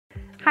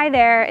Hi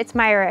there, it's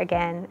Myra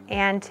again,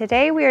 and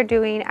today we are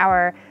doing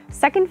our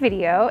second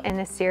video in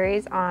a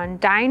series on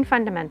dyeing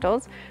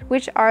fundamentals,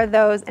 which are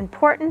those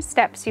important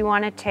steps you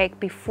want to take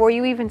before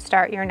you even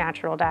start your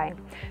natural dye.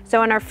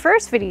 So in our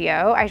first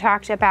video, I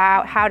talked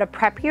about how to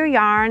prep your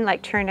yarn,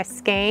 like turn a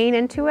skein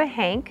into a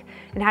hank,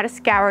 and how to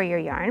scour your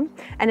yarn.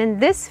 And in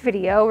this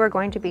video, we're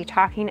going to be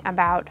talking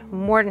about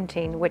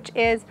mordanting, which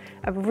is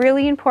a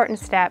really important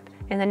step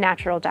in the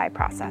natural dye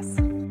process.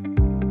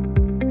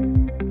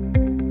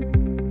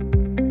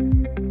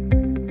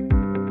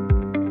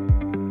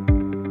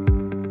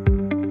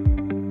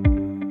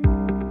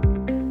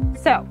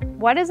 So,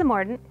 what is a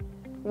mordant?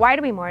 Why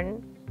do we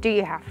mordant? Do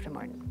you have to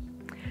mordant?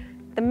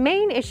 The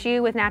main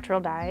issue with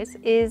natural dyes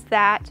is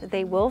that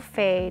they will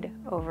fade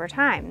over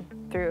time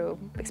through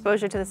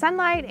exposure to the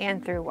sunlight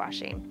and through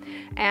washing.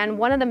 And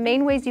one of the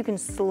main ways you can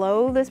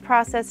slow this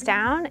process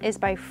down is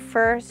by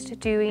first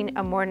doing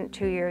a mordant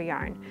to your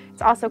yarn.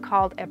 It's also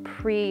called a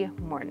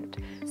pre-mordant.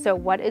 So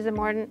what is a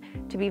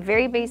mordant? To be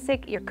very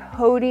basic, you're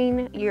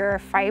coating your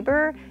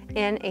fiber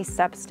in a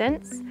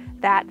substance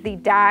that the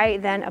dye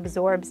then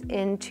absorbs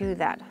into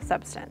that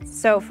substance.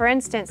 So for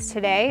instance,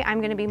 today I'm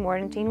going to be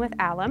mordanting with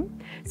alum.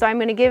 So I'm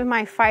going to give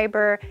my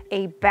fiber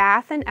a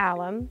bath in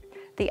alum.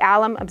 The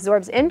alum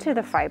absorbs into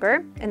the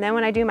fiber, and then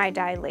when I do my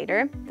dye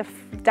later, the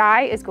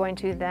dye is going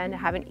to then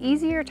have an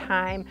easier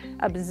time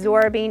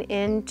absorbing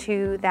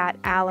into that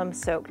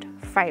alum-soaked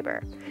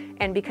fiber.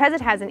 And because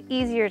it has an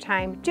easier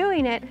time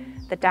doing it,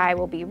 the dye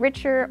will be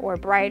richer or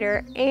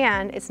brighter,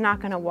 and it's not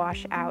going to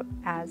wash out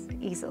as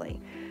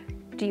easily.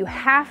 Do you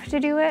have to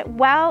do it?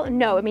 Well,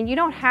 no, I mean, you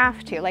don't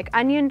have to. Like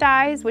onion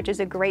dyes, which is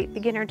a great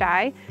beginner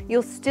dye,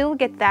 you'll still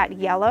get that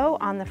yellow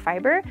on the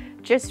fiber.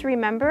 Just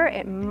remember,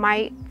 it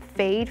might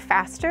fade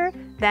faster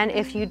than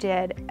if you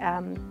did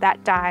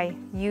that dye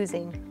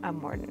using a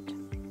mordant.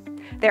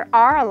 There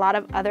are a lot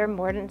of other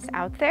mordants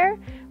out there,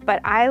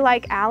 but I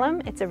like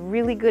alum. It's a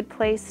really good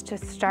place to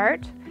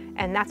start,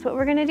 and that's what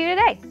we're gonna do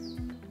today.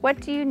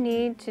 What do you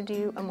need to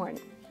do a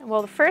mordant?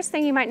 Well, the first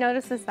thing you might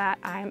notice is that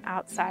I'm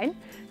outside.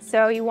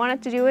 So you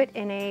want to do it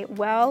in a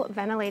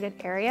well-ventilated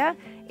area.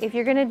 If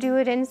you're gonna do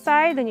it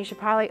inside, then you should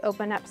probably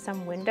open up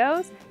some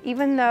windows.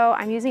 Even though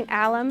I'm using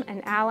alum,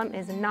 and alum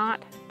is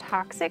not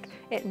toxic,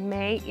 it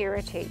may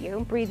irritate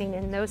you breathing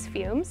in those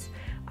fumes.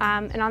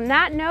 And on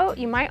that note,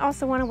 you might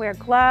also want to wear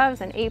gloves,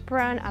 an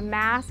apron, a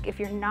mask if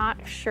you're not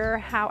sure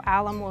how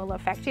alum will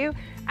affect you.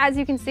 As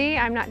you can see,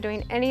 I'm not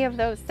doing any of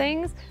those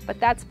things,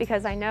 but that's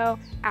because I know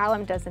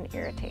alum doesn't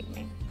irritate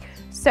me.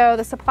 So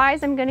the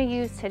supplies I'm going to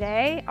use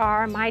today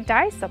are my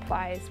dye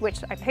supplies, which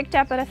I picked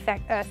up at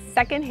a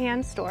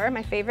secondhand store,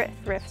 my favorite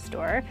thrift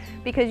store,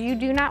 because you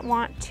do not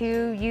want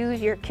to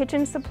use your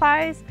kitchen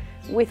supplies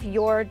with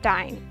your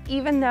dyeing.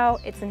 Even though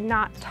it's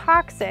not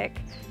toxic,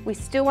 we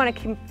still want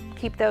to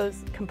keep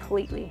those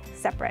completely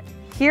separate.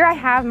 Here I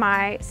have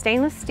my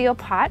stainless steel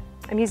pot.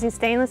 I'm using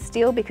stainless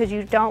steel because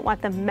you don't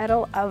want the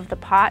metal of the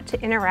pot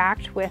to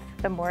interact with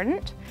the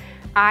mordant.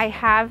 I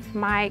have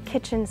my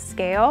kitchen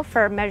scale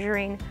for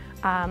measuring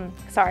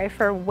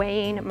for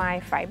weighing my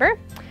fiber.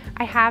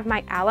 I have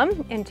my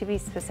alum, and to be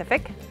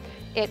specific,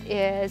 it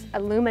is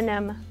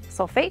aluminum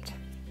sulfate.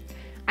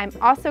 I'm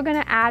also going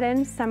to add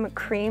in some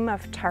cream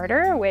of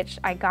tartar, which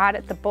I got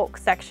at the bulk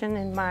section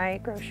in my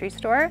grocery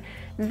store.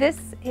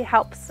 This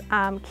helps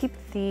keep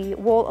the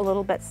wool a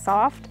little bit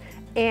soft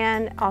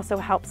and also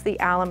helps the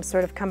alum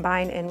sort of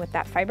combine in with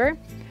that fiber.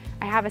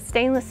 I have a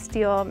stainless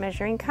steel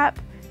measuring cup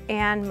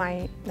and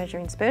my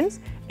measuring spoons.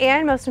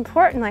 And most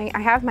importantly, I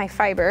have my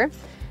fiber.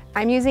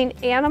 I'm using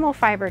animal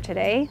fiber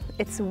today.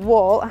 It's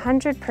wool,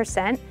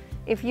 100%.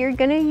 If you're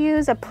gonna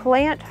use a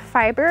plant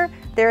fiber,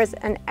 there's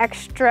an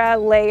extra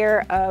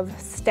layer of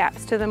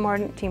steps to the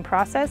mordanting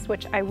process,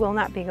 which I will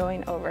not be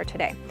going over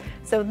today.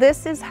 So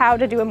this is how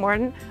to do a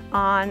mordant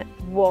on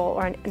wool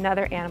or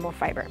another animal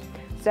fiber.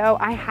 So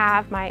I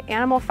have my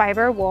animal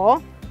fiber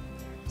wool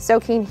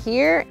soaking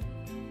here.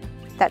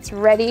 That's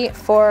ready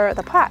for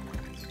the pot.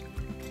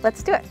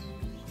 Let's do it.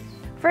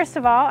 First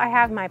of all, I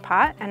have my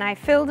pot, and I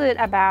filled it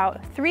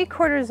about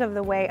 3/4 of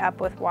the way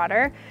up with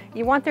water.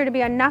 You want there to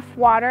be enough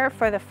water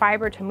for the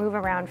fiber to move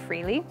around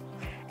freely.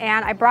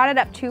 And I brought it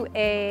up to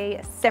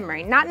a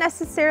simmering, not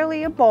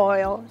necessarily a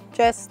boil,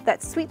 just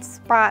that sweet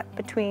spot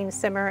between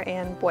simmer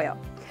and boil.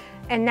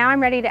 And now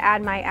I'm ready to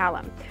add my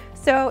alum.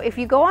 So if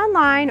you go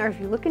online or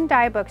if you look in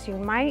dye books, you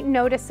might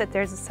notice that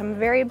there's some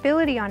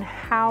variability on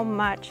how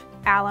much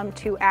alum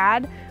to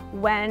add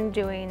when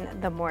doing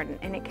the mordant,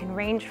 and it can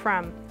range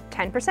from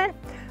 10%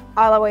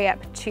 all the way up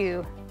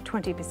to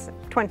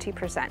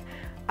 20%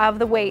 of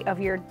the weight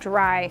of your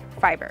dry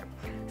fiber.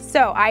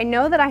 So I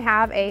know that I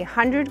have a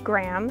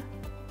 100-gram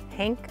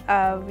hank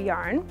of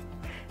yarn.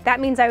 That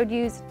means I would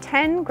use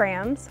 10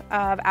 grams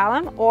of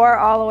alum or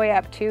all the way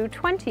up to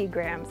 20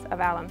 grams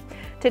of alum.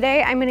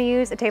 Today I'm going to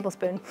use a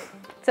tablespoon,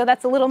 so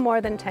that's a little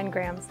more than 10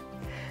 grams.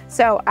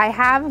 So I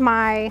have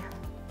my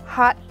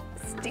hot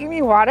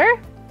steamy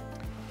water.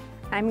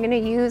 I'm going to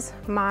use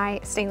my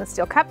stainless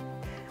steel cup.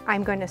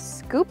 I'm going to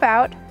scoop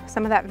out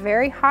some of that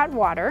very hot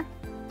water,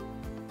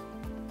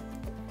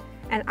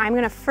 And I'm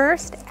gonna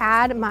first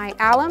add my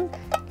alum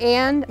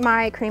and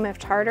my cream of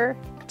tartar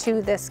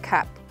to this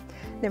cup.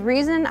 The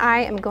reason I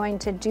am going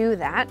to do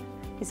that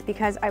is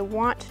because I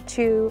want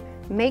to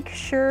make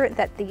sure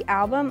that the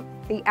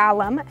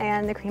alum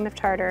and the cream of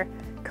tartar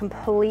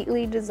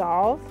completely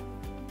dissolve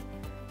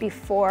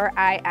before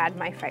I add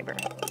my fiber.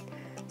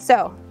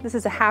 So this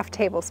is a ½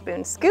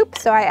 tablespoon scoop,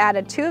 so I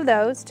added 2 of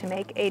those to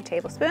make a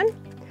tablespoon.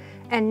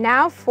 And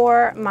now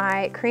for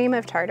my cream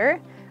of tartar,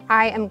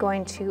 I am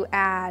going to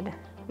add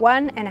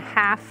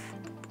 1½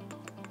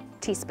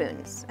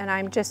 teaspoons, and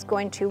I'm just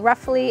going to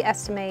roughly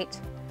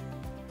estimate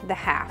the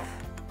half.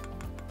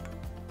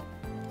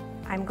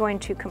 I'm going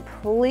to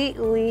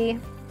completely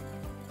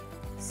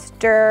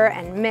stir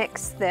and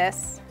mix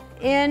this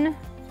in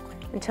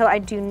until I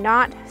do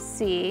not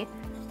see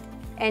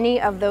any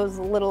of those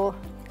little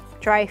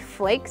dry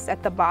flakes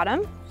at the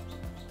bottom.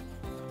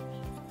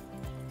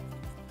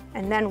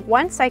 And then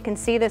once I can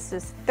see this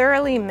is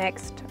thoroughly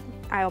mixed,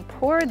 I'll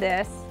pour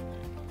this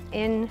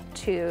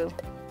into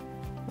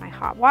my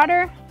hot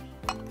water.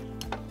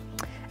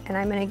 And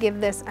I'm gonna give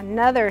this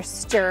another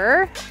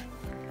stir.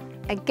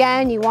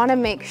 Again, you wanna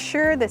make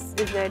sure this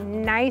is a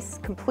nice,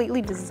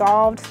 completely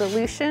dissolved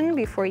solution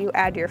before you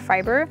add your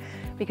fiber,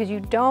 because you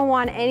don't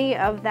want any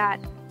of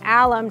that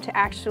alum to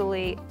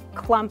actually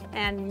clump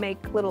and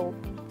make little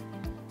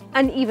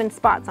uneven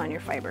spots on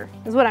your fiber,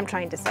 is what I'm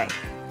trying to say.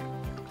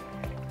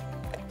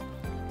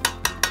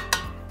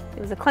 It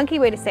was a clunky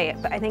way to say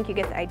it, but I think you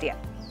get the idea.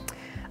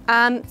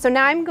 So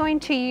now I'm going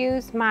to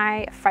use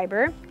my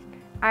fiber.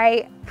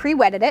 I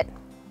pre-wetted it,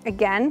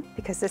 again,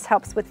 because this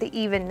helps with the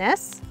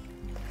evenness.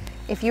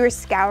 If you were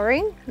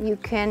scouring, you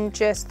can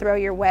just throw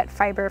your wet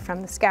fiber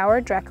from the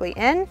scour directly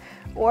in,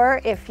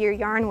 or if your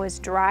yarn was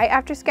dry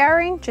after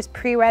scouring, just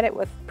pre-wet it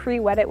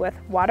with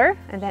water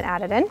and then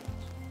add it in.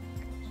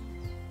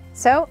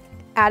 So,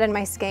 added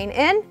my skein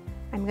in.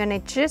 I'm gonna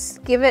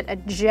just give it a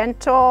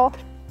gentle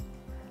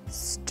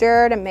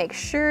stir to make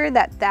sure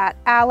that that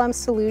alum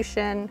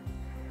solution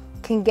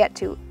can get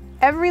to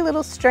every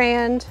little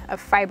strand of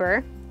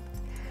fiber.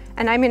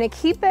 And I'm gonna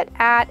keep it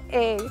at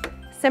a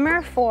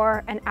simmer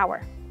for an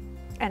hour.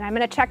 And I'm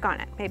gonna check on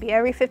it, maybe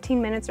every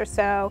 15 minutes or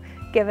so,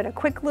 give it a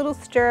quick little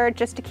stir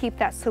just to keep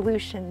that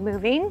solution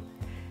moving.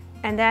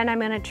 And then I'm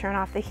gonna turn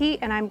off the heat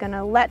and I'm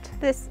gonna let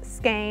this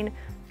skein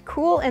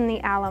cool in the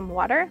alum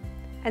water,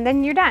 and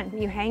then you're done.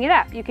 You hang it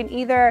up. You can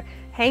either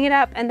hang it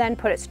up and then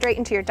put it straight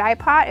into your dye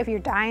pot if you're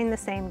dyeing the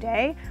same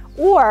day,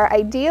 or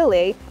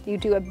ideally, you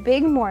do a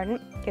big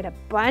mordant, get a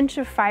bunch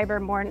of fiber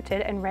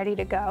mordanted and ready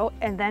to go,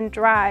 and then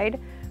dried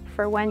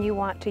for when you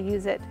want to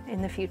use it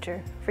in the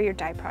future for your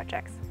dye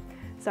projects.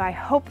 So I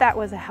hope that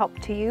was a help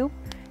to you,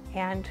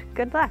 and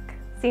good luck.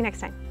 See you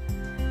next time.